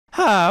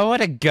Oh,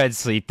 what a good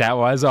sleep that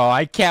was. Oh,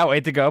 I can't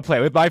wait to go play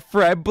with my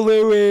friend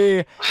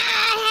Bluey.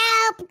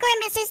 Help!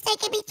 Grimace is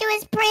taking me to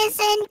his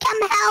prison.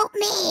 Come help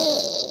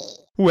me.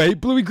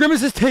 Wait, Bluey,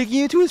 Grimace is taking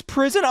you to his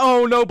prison?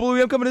 Oh no,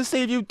 Bluey, I'm coming to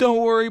save you.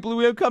 Don't worry,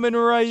 Bluey, I'm coming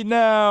right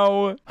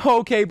now.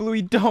 Okay,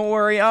 Bluey, don't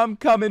worry. I'm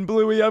coming,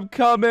 Bluey, I'm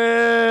coming.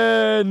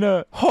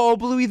 Oh,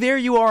 Bluey, there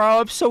you are.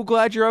 I'm so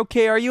glad you're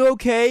okay. Are you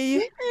okay?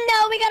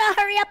 No, we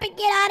gotta hurry up and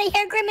get out of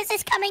here. Grimace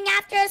is coming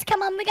after us.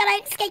 Come on, we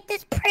gotta escape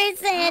this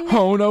prison.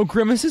 Oh no,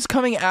 Grimace is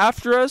coming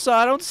after us.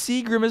 I don't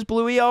see Grimace,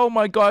 Bluey. Oh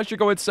my gosh, you're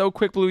going so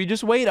quick, Bluey.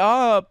 Just wait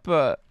up.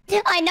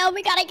 I know,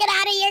 we gotta get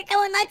out of here. Go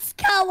on, let's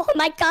go. Oh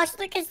my gosh,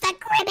 look, it's that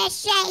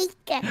Grimace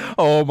shake.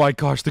 Oh my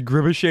gosh, the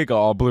Grimace shake.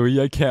 Oh,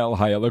 Bluey, I can't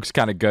lie. It looks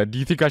kind of good. Do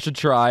you think I should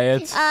try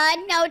it?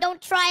 No, don't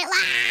try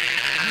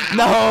it.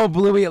 No,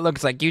 Bluey, it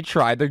looks like you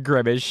tried the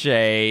Grimace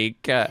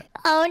shake.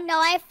 Oh no,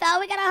 I fell.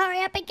 We gotta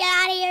hurry up and get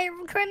out of here.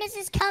 Grimace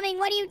is coming.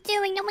 What are you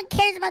doing? No one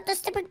cares about the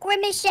stupid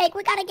Grimace shake.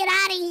 We gotta get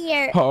out of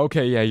here. Oh,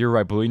 okay, yeah, you're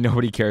right, Bluey.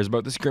 Nobody cares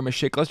about this Grimace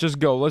shake. Let's just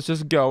go. Let's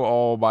just go.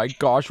 Oh my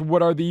gosh,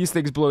 what are these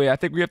things, Bluey? I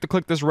think we have to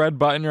click this red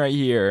button right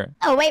here.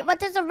 Oh wait, what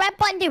does the red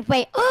button do?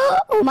 Wait.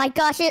 Oh my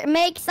gosh, it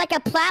makes like a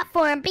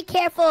platform. Be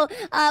careful,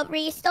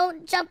 Reese.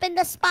 Don't jump in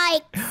the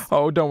spikes.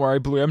 Oh, don't worry,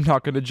 Bluey. I'm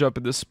not gonna jump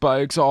in the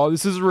spikes. Oh,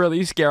 this is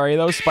really scary.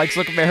 Those spikes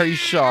look very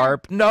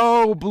sharp.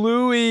 No,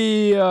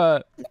 Bluey.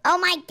 Oh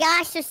my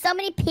gosh, there's so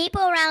many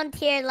people around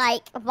here.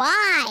 Like,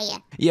 why?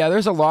 Yeah,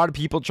 there's a lot of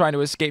people trying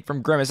to escape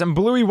from Grimace. And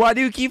Bluey, why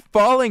do you keep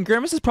falling?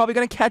 Grimace is probably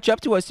gonna catch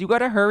up to us. You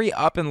gotta hurry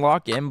up and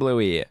lock in,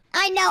 Bluey.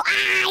 I know.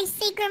 I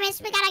see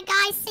Grimace. We gotta go.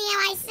 I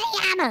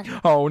see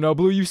him. Oh no,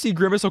 Bluey, you see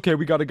Grimace? Okay,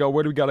 we gotta go.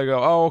 Where do we gotta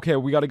go? Oh, okay,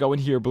 we gotta go in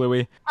here,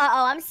 Bluey.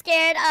 Uh-oh, I'm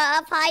scared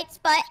of heights,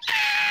 but...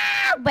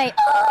 Wait.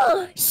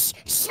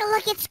 Shh,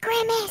 look, it's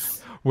Grimace.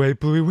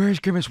 Wait, Bluey, where's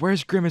Grimace?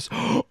 Where's Grimace?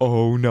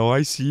 Oh no,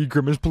 I see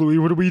Grimace, Bluey.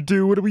 What do we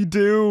do? What do we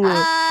do?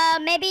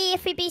 Maybe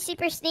if we be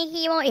super sneaky,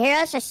 he won't hear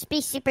us. Just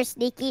be super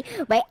sneaky.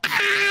 Wait,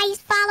 he's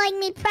following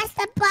me. Press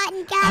the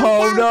button.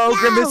 Oh no, go.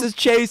 Grimace is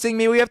chasing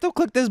me. We have to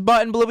click this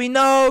button, Bluey.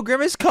 No,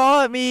 Grimace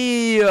caught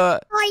me. Are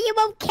you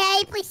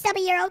okay? Please tell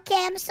me you're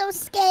okay. I'm so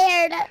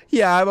scared.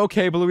 Yeah, I'm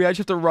okay, Bluey. I just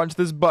have to run to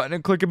this button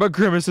and click it, but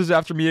Grimace is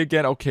after me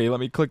again. Okay, let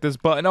me click this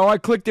button. Oh, I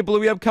clicked it,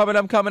 Bluey. I'm coming.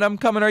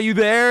 Are you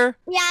there?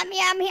 Yeah, I'm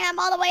here. I'm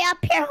all the way up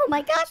here. Oh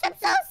my gosh, I'm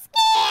so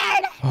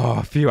scared.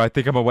 Oh, phew, I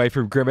think I'm away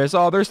from Grimace.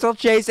 Oh, they're still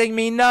chasing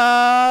me.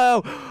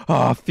 No.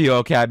 Oh, phew,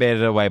 okay, I made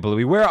it away,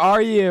 Bluey. Where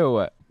are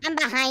you? I'm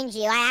behind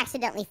you. I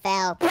accidentally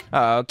fell.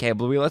 Okay,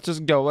 Bluey, let's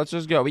just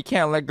go. We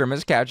can't let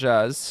Grimace catch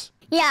us.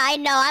 Yeah, I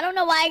know. I don't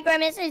know why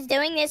Grimace is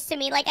doing this to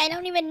me. Like, I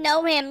don't even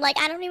know him. Like,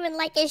 I don't even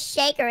like his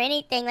shake or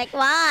anything. Like,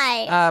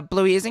 why?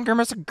 Bluey, isn't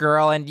Grimace a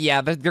girl? And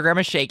yeah, the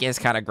Grimace shake is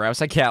kind of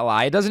gross. I can't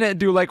lie. Doesn't it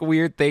do, like,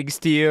 weird things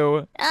to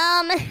you?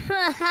 Yeah.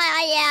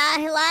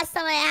 Last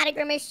time I had a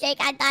Grimace shake,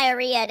 I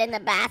diarrheaed in the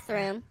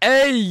bathroom.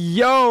 Hey,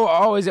 yo!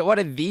 Oh, is it one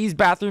of these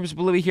bathrooms,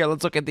 Bluey? Here,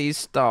 let's look at these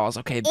stalls.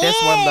 Okay,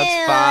 this one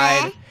looks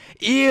fine.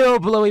 Ew,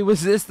 Bluey,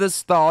 was this the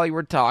stall you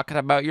were talking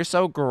about? You're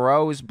so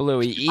gross,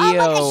 Bluey. Ew. Oh, look,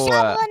 a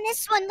shovel on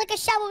this one. Look, a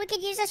shovel. We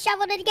could use a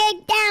shovel to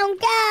dig down.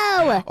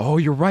 Go. Oh,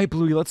 you're right,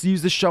 Bluey. Let's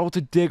use the shovel to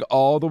dig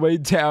all the way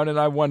down, and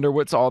I wonder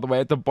what's all the way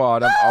at the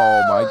bottom.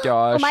 Oh, my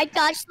gosh. Oh, my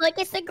gosh. Look,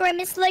 it's the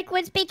Grimace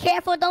liquids. Be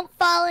careful. Don't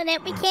fall in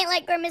it. We can't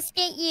let Grimace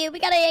get you. We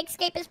gotta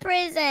escape his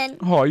prison.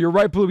 Oh, you're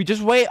right, Bluey.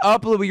 Just wait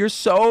up, Bluey. You're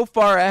so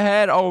far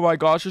ahead. Oh, my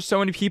gosh. There's so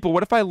many people.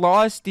 What if I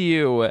lost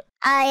you?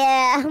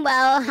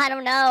 Well, I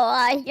don't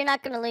know. You're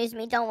not gonna lose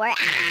me. Don't worry.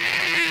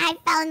 I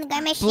fell in the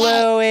Grimace shake.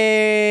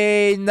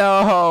 Bluey,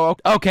 no.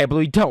 Okay,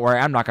 Bluey, don't worry.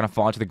 I'm not gonna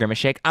fall into the Grimace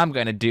shake. I'm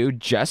gonna do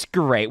just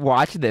great.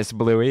 Watch this,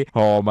 Bluey.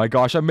 Oh my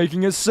gosh, I'm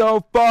making it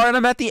so far, and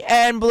I'm at the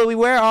end, Bluey.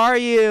 Where are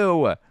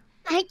you?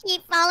 I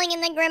keep falling in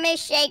the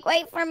Grimace shake.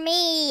 Wait for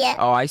me.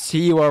 Oh, I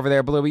see you over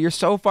there, Bluey. You're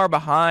so far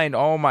behind.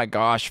 Oh my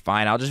gosh,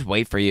 fine. I'll just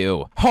wait for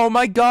you. Oh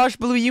my gosh,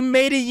 Bluey, you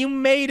made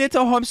it.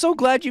 Oh, I'm so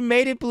glad you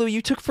made it, Bluey.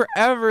 You took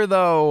forever,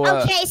 though.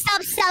 Okay,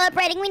 stop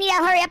celebrating. We need to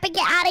hurry up and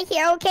get out of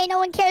here, okay? No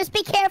one cares.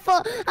 Be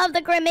careful of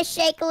the Grimace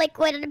shake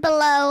liquid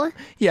below.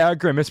 Yeah,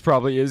 Grimace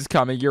probably is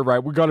coming. You're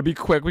right. We gotta be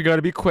quick.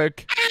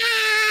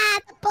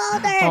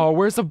 Boulder. Oh,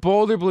 where's the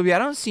boulder, Bluey? I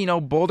don't see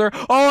no boulder.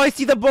 Oh, I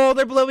see the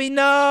boulder, Bluey.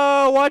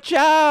 No, watch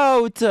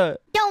out.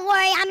 Don't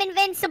worry, I'm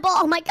invincible.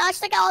 Oh my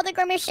gosh, look at all the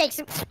Grimace shakes.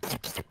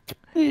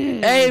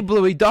 Hey,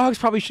 Bluey, dogs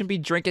probably shouldn't be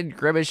drinking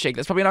Grimace shake.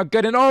 That's probably not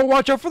good. And oh,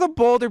 watch out for the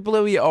boulder,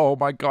 Bluey. Oh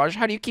my gosh,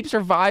 how do you keep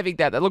surviving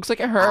that? That looks like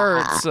it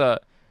hurts.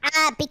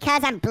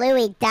 Because I'm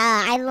Bluey, duh.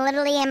 I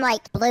literally am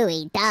like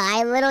Bluey, duh.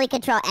 I literally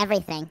control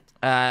everything.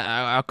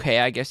 Okay,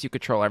 I guess you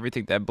control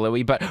everything then,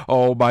 Bluey, but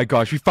oh my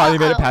gosh, we finally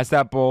made it past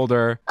that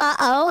boulder.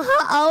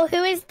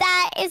 Who is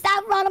that? Is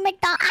that Ronald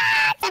McDonald?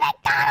 It's a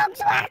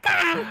McDonald's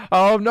worker!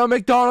 Oh, no,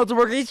 McDonald's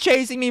worker, he's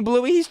chasing me,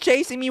 Bluey, he's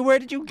chasing me. Where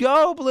did you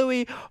go,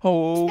 Bluey?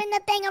 Oh. Spin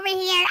the thing over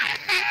here.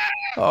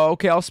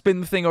 Okay, I'll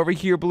spin the thing over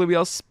here, Bluey,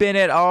 I'll spin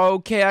it.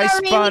 Okay, I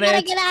spun it. We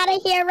gotta get out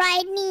of here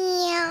right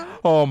now.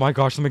 Oh my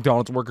gosh, the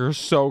McDonald's worker is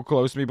so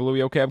close to me,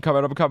 Bluey. Okay, I'm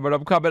coming.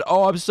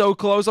 Oh, I'm so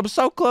close.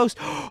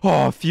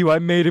 Oh, phew, I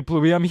made it,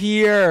 Bluey, I'm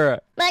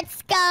here.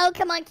 Let's go.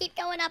 Come on, keep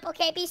going up,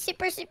 okay? Be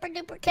super, super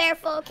duper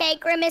careful, okay?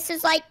 Grimace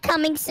is, like,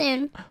 coming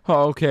soon.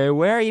 Okay,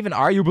 where even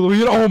are you,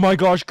 Bluey? Oh my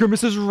gosh,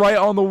 Grimace is right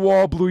on the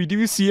wall, Bluey. Do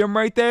you see him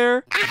right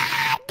there?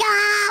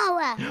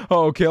 Go!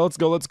 Okay, let's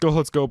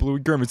go, Bluey.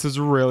 Grimace is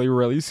really,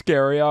 really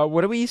scary.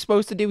 What are we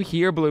supposed to do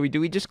here, Bluey?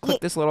 Do we just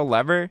click this little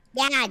lever?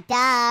 Yeah,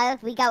 duh.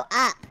 We go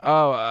up.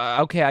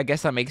 Oh, okay, I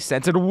guess that makes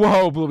sense. And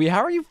whoa, Bluey,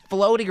 how are you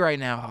floating right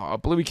now? Oh,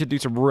 Bluey can do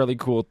some really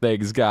cool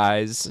things,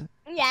 guys.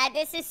 Yeah,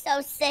 this is so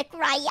sick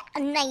right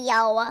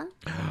now.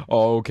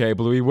 Okay,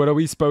 Bluey, what are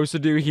we supposed to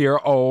do here?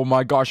 Oh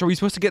my gosh, are we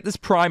supposed to get this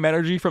prime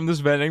energy from this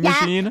vending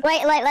machine?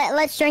 Wait,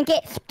 let's drink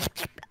it.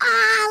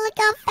 Ah, look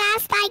how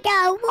fast I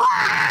go.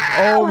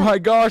 Wow! Oh my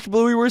gosh,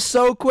 Bluey, we're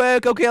so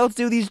quick. Okay, let's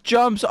do these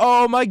jumps.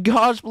 Oh my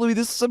gosh, Bluey,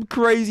 this is some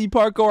crazy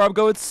parkour. I'm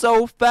going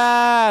so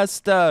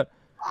fast. Wow!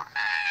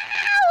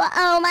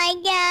 Oh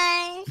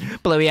my gosh.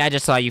 Bluey, I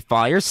just saw you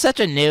fall. You're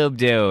such a noob,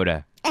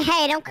 dude.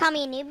 Hey, don't call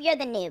me a noob. You're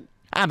the noob.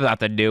 I'm not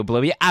the noob,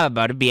 Bluey. I'm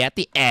about to be at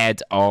the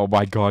end. Oh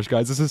my gosh,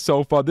 guys, this is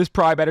so fun. This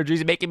prime energy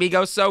is making me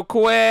go so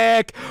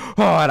quick.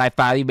 Oh, and I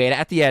finally made it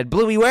at the end.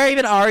 Bluey, where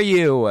even are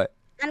you?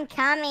 I'm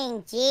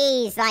coming.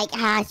 Jeez, like,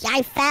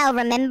 I fell,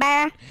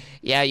 remember?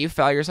 Yeah, you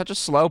fell. You're such a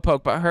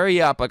slowpoke, but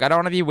hurry up. Like, I don't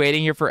want to be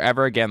waiting here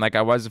forever again like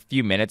I was a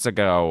few minutes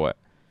ago.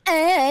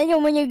 I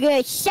don't want to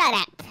go. Shut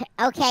up.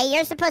 Okay,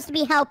 you're supposed to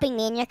be helping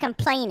me and you're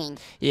complaining.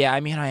 Yeah, I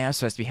mean, I am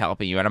supposed to be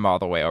helping you, and I'm all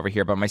the way over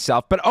here by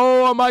myself. But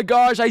oh my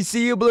gosh, I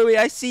see you, Bluey.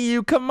 I see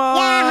you. Come on.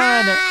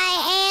 Yeah,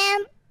 I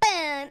am.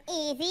 Boom.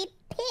 Easy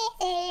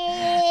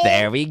peasy.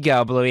 There we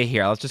go, Bluey.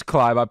 Here, let's just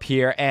climb up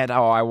here. And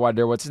oh, I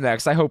wonder what's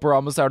next. I hope we're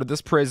almost out of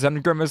this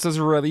prison. Grimace is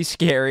really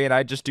scary, and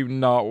I just do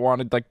not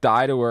want to like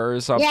die to her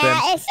or something.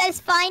 Yeah, it says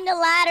find a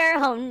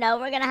ladder. Oh no,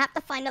 we're gonna have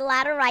to find a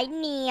ladder right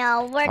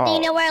now. Do you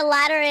know where a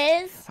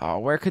ladder is? Oh,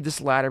 where could this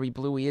ladder be,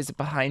 Bluey? Is it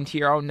behind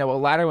here? Oh no, a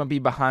ladder won't be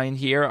behind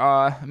here.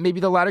 Maybe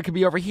the ladder could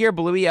be over here,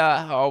 Bluey.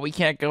 Oh, we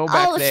can't go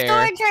back there. Oh,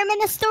 storage room, in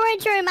the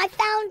storage room. I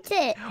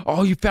found it.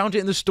 Oh, you found it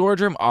in the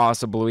storage room?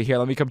 Awesome, Bluey. Here,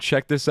 let me come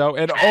check this out.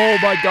 And oh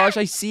my gosh,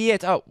 I see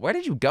it. Oh, where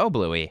did you go,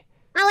 Bluey?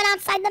 I went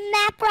outside the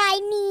map right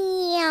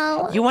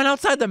now. You went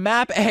outside the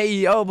map? Hey,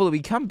 yo, Bluey,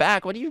 come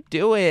back. What are you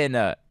doing?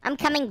 I'm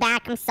coming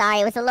back. I'm sorry.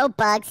 It was a little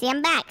bug. See,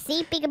 I'm back.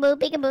 See? Peekaboo,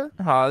 peekaboo.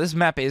 Oh, this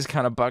map is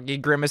kind of buggy.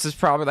 Grimace is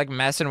probably, like,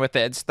 messing with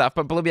it and stuff.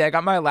 But, Bluey, I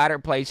got my ladder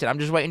placed, and I'm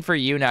just waiting for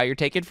you now. You're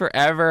taking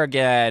forever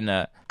again.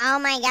 Oh,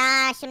 my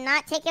gosh. I'm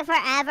not taking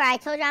forever. I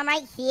told you I'm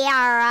right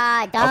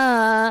here.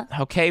 Duh.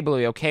 Okay,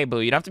 Bluey. Okay,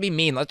 Bluey. You don't have to be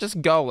mean. Let's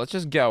just go. Let's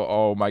just go.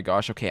 Oh, my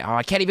gosh. Okay. Oh,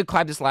 I can't even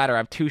climb this ladder.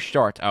 I'm too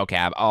short. Okay,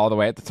 I'm all the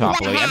way at the top,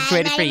 Bluey. I'm just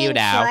waiting for you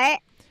now. Short.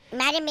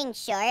 Imagine being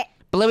short.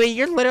 Bluey,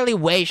 you're literally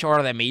way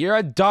shorter than me. You're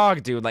a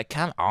dog, dude. Like,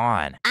 come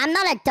on. I'm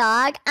not a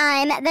dog.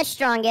 I'm the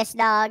strongest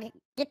dog.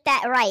 Get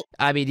that right.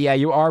 I mean, yeah,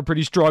 you are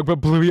pretty strong, but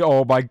Bluey,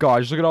 oh my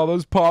gosh, look at all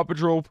those Paw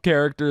Patrol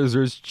characters.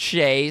 There's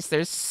Chase.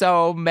 There's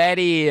so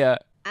many.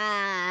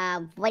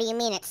 What do you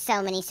mean it's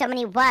so many? So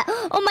many what?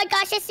 Oh my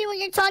gosh, I see what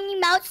you're talking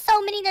about.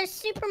 So many. There's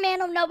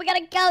Superman. Oh no, we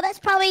gotta go. That's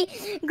probably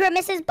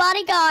Grimace's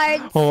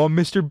bodyguards. Oh,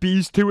 Mr.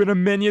 Beast too, and a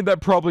minion. That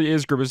probably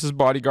is Grimace's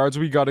bodyguards.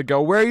 We gotta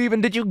go. Where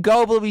even did you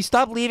go, Bluey?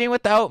 Stop leaving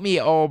without me.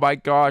 Oh my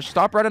gosh,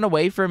 stop running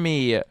away from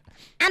me.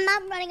 I'm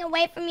not running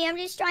away from you. I'm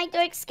just trying to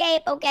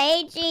escape,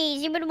 okay? Jeez,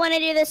 you would want to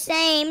do the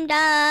same,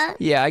 duh.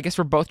 Yeah, I guess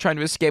we're both trying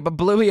to escape. But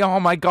Bluey, oh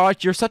my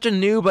gosh, you're such a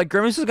noob. Like,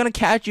 Grimace is gonna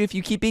catch you if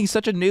you keep being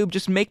such a noob.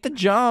 Just make the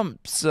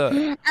jumps.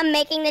 I'm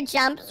making the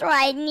jumps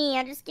right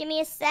now. Just give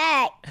me a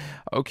sec.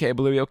 Okay,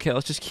 Bluey, okay,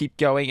 let's just keep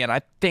going. And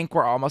I think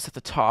we're almost at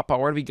the top. Oh,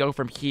 where do we go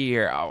from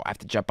here? Oh, I have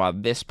to jump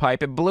on this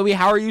pipe. And Bluey,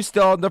 how are you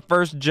still on the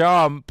first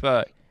jump?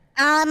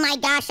 Oh my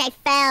gosh, I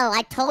fell.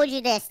 I told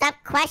you this. Stop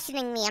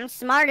questioning me. I'm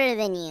smarter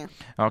than you.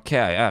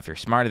 Okay, if you're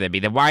smarter than me,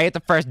 then why at the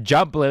first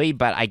jump, Bluey?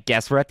 But I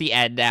guess we're at the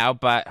end now.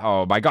 But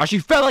oh my gosh, you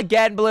fell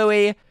again,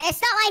 Bluey.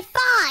 It's not my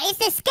fault. It's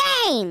this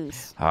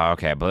game's.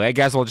 Okay, Bluey, I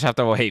guess we'll just have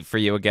to wait for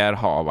you again.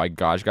 Oh my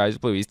gosh, guys,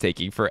 Bluey's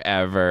taking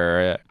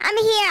forever. I'm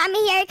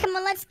here. Come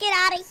on, let's get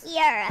out of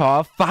here.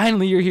 Oh,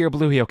 finally you're here,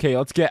 Bluey. Okay,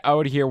 let's get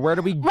out of here. Where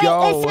do we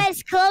go? Wait, it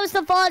says close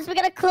the vaults. We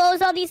gotta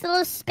close all these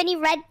little spinny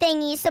red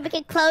thingies so we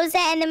can close it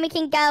and then we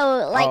can go.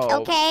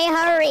 Okay,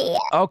 hurry.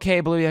 Okay,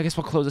 Bluey, I guess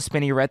we'll close the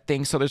spinny red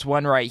thing. So there's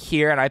one right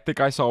here, and I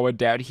think I saw one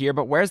down here.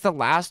 But where's the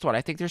last one?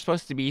 I think there's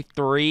supposed to be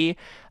 3.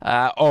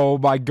 Oh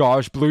my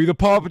gosh, Bluey, the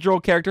Paw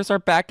Patrol characters are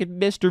back in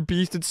Mr.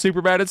 Beast and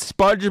Superman and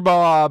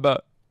SpongeBob.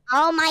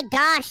 Oh my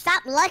gosh,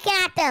 stop looking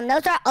at them.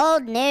 Those are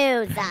old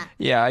news.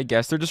 Yeah, I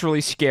guess. They're just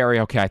really scary.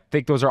 Okay, I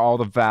think those are all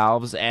the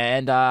valves.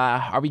 And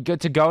are we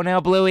good to go now,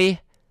 Bluey?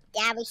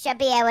 Yeah, we should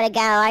be able to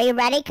go. Are you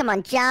ready? Come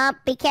on, jump.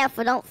 Be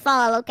careful. Don't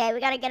fall, okay? We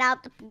gotta get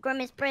out the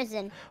Grimace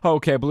prison.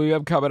 Okay, Bluey,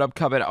 I'm coming.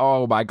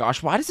 Oh my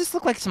gosh, why does this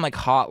look like some like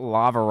hot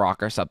lava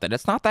rock or something?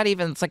 It's not that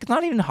even, it's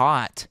not even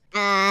hot.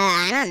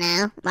 I don't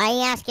know. Why are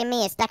you asking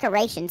me? It's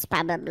decorations,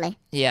 probably.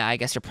 Yeah, I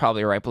guess you're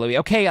probably right, Bluey.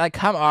 Okay, like,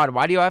 come on.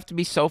 Why do you have to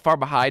be so far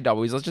behind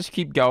always? Let's just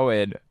keep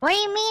going. What do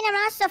you mean I'm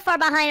not so far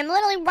behind? I'm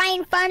literally right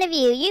in front of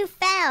you. You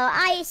fell.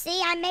 I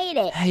made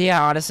it.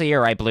 Yeah, honestly,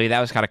 you're right, Bluey.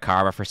 That was kind of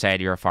karma for saying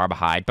you were far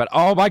behind. But,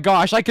 oh my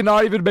gosh, I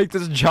cannot even make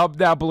this jump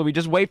now, Bluey.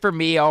 Just wait for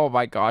me. Oh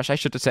my gosh, I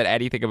should have said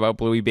anything about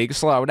Bluey being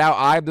slow. Now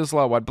I'm the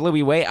slow one.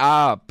 Bluey, wait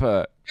up.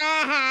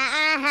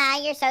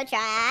 You're so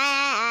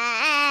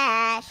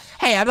trash.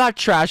 Hey, I'm not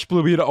trash,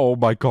 Bluey. Oh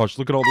my gosh,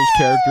 look at all those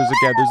characters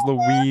again. There's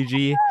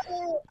Luigi.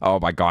 Oh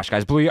my gosh,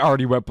 guys, Bluey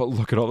already went, but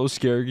look at all those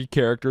scary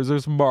characters.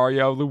 There's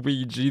Mario,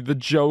 Luigi, the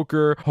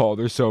Joker. Oh,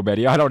 there's so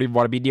many. I don't even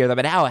want to be near them.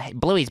 And now, hey,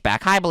 Bluey's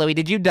back. Hi, Bluey.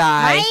 Did you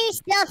die? Why are you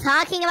still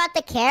talking about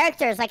the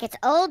characters like it's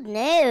old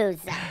news?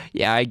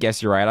 Yeah, I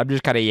guess you're right. I'm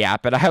just kind of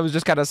yapping. I was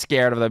just kind of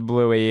scared of them,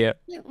 Bluey.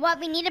 What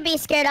we need to be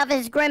scared of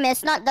is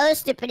Grimace, not those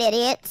stupid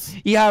idiots.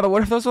 Yeah, but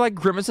what if those are like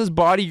Grimace's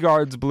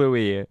bodyguards,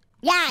 Bluey?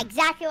 Yeah,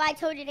 exactly why I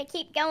told you to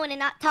keep going and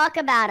not talk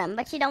about them,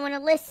 but you don't want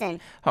to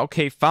listen.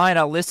 Okay, fine.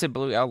 I'll listen,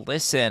 Bluey. I'll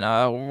listen.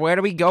 Where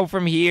do we go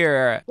from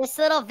here? This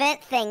little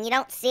vent thing, you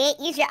don't see it?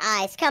 Use your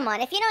eyes. Come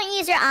on, if you don't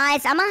use your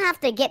eyes, I'm gonna have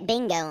to get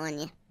Bingo on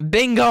you.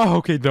 Bingo!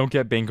 Okay, don't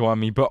get Bingo on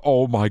me, but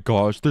oh my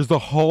gosh, there's the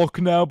Hulk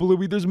now,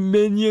 Bluey. There's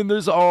Minion.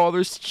 There's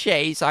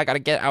Chase. I gotta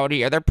get out of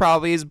here. They're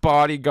probably his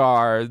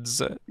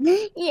bodyguards.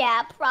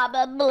 Yeah,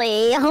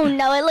 probably. Oh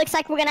no, it looks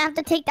like we're gonna have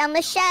to take down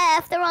the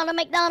chef, the Ronald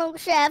McDonald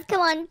chef.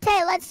 Come on,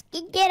 let's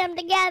get them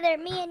together,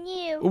 me and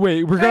you.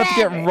 Wait, we're gonna have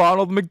to get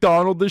Ronald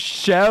McDonald the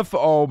chef?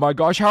 Oh my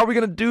gosh, how are we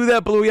gonna do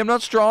that, Bluey? I'm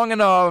not strong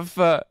enough.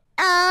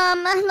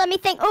 Let me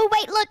think. Oh,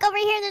 wait, look, over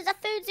here, there's a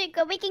food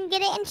zuka. We can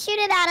get it and shoot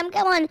it at him.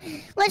 Come on,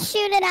 let's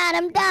shoot it at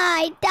him.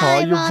 Die, oh,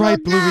 you're Ronald,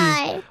 right, Bluey.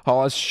 die. Oh,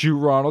 let's shoot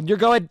Ronald. You're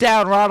going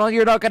down, Ronald.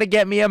 You're not gonna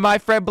get me and my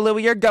friend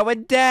Bluey. You're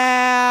going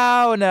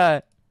down.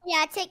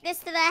 Yeah, take this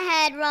to the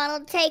head,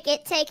 Ronald. Take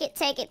it, take it,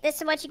 take it. This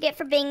is what you get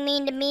for being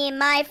mean to me and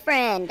my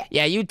friend.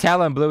 Yeah, you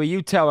tell him, Bluey.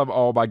 You tell him.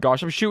 Oh my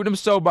gosh, I'm shooting him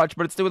so much,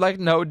 but it's doing like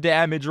no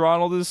damage.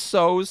 Ronald is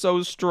so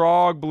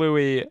strong,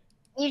 Bluey.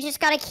 You just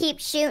gotta keep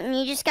shooting.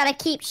 You just gotta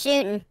keep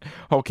shooting.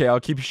 Okay, I'll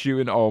keep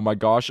shooting. Oh my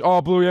gosh. Oh,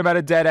 Bluey, I'm at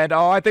a dead end.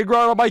 Oh, I think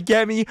Ronald might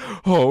get me.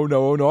 Oh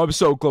no, I'm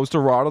so close to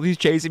Ronald. He's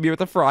chasing me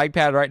with a frying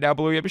pan right now,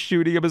 Bluey. I'm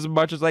shooting him as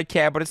much as I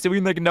can, but it's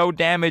doing like no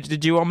damage.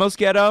 Did you almost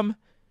get him?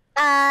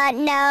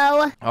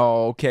 No.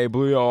 Oh, okay,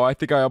 Bluey. Oh, I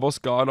think I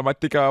almost got him.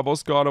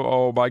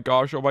 Oh my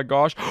gosh.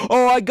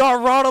 Oh, I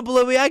got Ronald,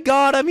 Bluey. I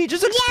got him. He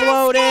just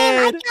exploded. Yes,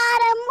 I got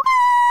him. Woo!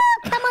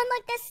 Come on,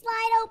 look, the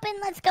slide open.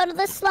 Let's go to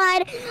the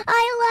slide.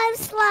 I love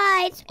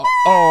slides.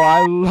 Oh,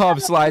 I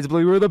love slides,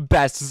 Bluey. We're the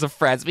best as of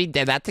friends. We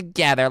did that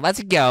together.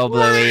 Let's go,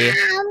 Bluey.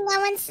 Wow, I'm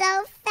going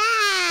so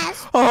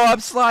fast. Oh, I'm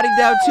sliding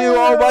down too.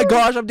 Oh my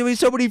gosh, I'm doing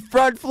so many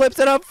front flips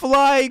and I'm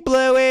flying,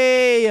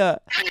 Bluey.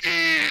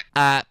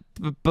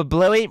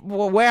 Bluey,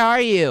 where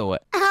are you?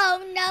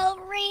 Oh no,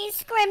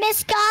 Reese,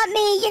 Grimace got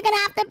me. You're gonna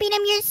have to beat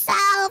him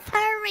yourself.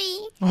 Hurry.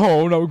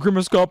 Oh no,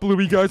 Grimace got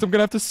Bluey, guys. I'm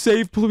gonna have to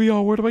save Bluey.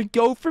 Oh, where do I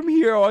go from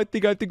here? Oh, I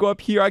think I have to go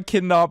up here. I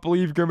cannot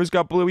believe Grimace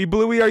got Bluey.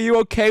 Bluey, are you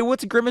okay?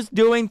 What's Grimace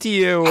doing to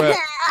you?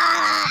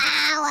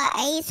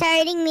 He's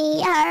hurting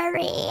me.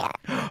 Hurry.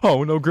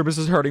 Oh no, Grimace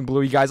is hurting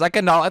Bluey, guys. I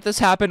cannot let this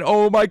happen.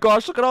 Oh my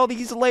gosh, look at all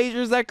these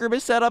lasers that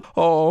Grimace set up.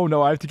 Oh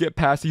no, I have to get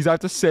past these. I have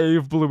to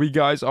save Bluey,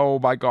 guys. Oh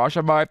my gosh,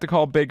 I might have to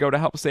call Bingo to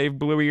help save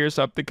Bluey or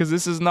something, because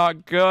this is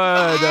not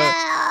good.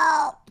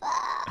 Help.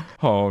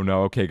 Oh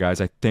no, okay guys,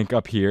 I think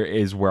up here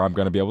is where I'm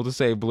gonna be able to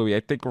save Bluey.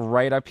 I think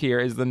right up here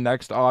is the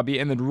next obby,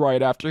 and then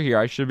right after here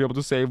I should be able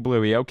to save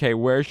Bluey. Okay,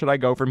 where should I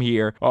go from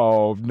here?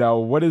 Oh no,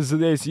 what is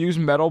this? Use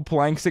metal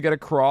planks to get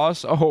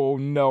across? Oh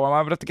no, I'm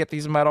gonna have to get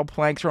these metal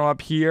planks from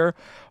up here.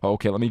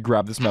 Okay, let me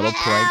grab this metal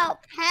plank.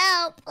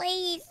 Help,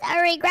 please.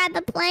 Hurry, grab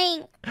the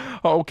plank.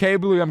 Okay,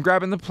 Bluey, I'm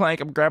grabbing the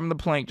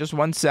plank. Just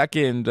 1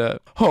 second.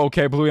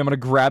 Okay, Bluey, I'm gonna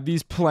grab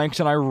these planks,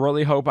 and I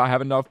really hope I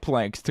have enough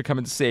planks to come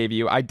and save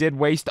you. I did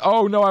waste...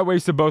 Oh, no, I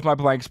wasted both my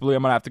planks, Bluey.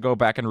 I'm gonna have to go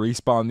back and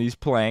respawn these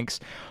planks.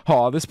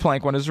 Oh, this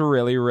plank one is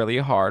really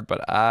hard,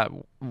 but,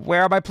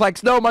 where are my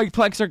planks? No, my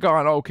planks are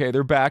gone. Okay,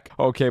 they're back.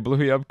 Okay,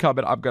 Bluey, I'm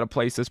coming. I'm gonna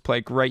place this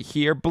plank right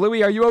here.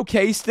 Bluey, are you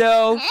okay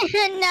still?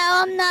 No,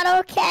 I'm not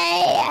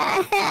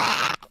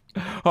okay.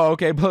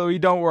 Okay, Bluey,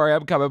 don't worry,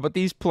 I'm coming, but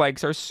these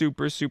planks are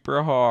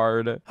super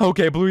hard.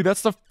 Okay, Bluey,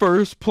 that's the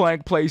first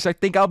plank place. I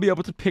think I'll be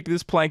able to pick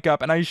this plank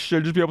up, and I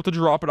should just be able to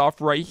drop it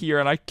off right here,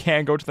 and I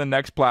can go to the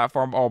next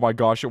platform. Oh my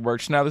gosh, it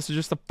works. Now this is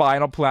just the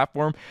final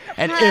platform,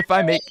 and if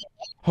I make...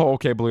 Oh,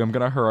 okay, Bluey, I'm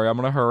gonna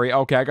hurry.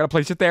 Okay, I gotta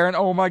place it there, and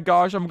oh my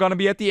gosh, I'm gonna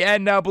be at the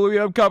end now, Bluey.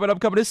 I'm coming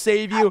to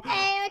save you.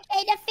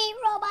 Okay, defeat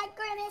Robot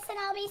Grimace and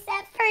I'll be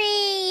set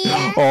free.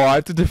 Oh, I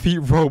have to defeat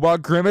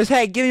Robot Grimace.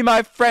 Hey, give me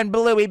my friend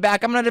Bluey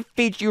back. I'm gonna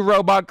defeat you,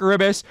 Robot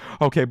Grimace.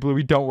 Okay,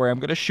 Bluey, don't worry. I'm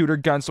gonna shoot her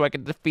gun so I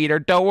can defeat her.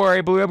 Don't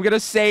worry, Bluey. I'm gonna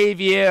save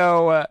you.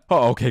 Oh,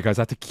 okay, guys.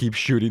 I have to keep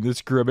shooting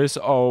this Grimace.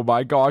 Oh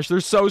my gosh, they're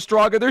so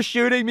strong and they're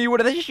shooting me. What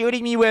are they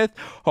shooting me with?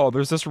 Oh,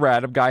 there's this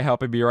random guy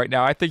helping me right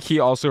now. I think he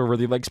also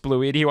really likes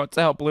Bluey and he wants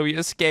to help Bluey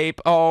escape.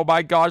 Oh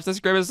my gosh, this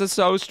Grimace is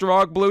so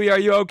strong. Bluey, are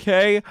you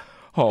okay?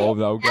 Oh,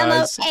 no, I'm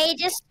guys. okay,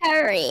 just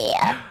hurry.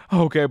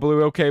 Okay,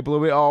 Bluey. Okay,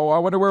 Bluey. Oh, I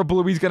wonder where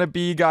Bluey's gonna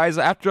be, guys.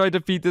 After I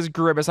defeat this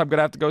Grimace, I'm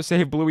gonna have to go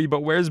save Bluey.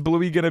 But where's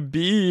Bluey gonna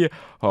be?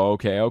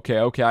 Okay, okay,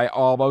 okay. I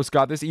almost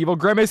got this evil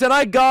Grimace, and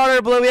I got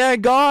her, Bluey. I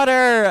got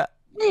her.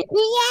 Yay,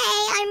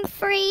 I'm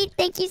free.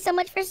 Thank you so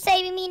much for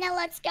saving me. Now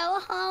let's go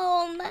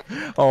home.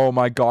 Oh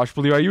my gosh,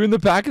 Bluey. Are you in the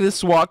back of this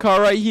SWAT car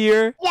right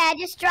here? Yeah,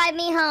 just drive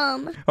me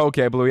home.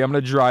 Okay, Bluey. I'm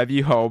gonna drive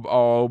you home.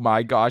 Oh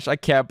my gosh. I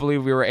can't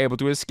believe we were able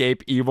to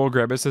escape evil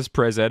Grimace's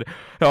prison.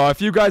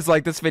 If you guys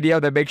like this video,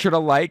 then make sure to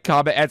like,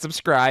 comment, and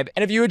subscribe.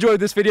 And if you enjoyed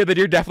this video, then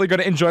you're definitely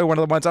gonna enjoy one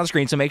of the ones on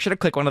screen. So make sure to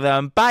click one of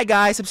them. Bye,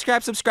 guys.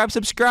 Subscribe, subscribe,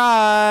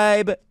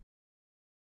 subscribe.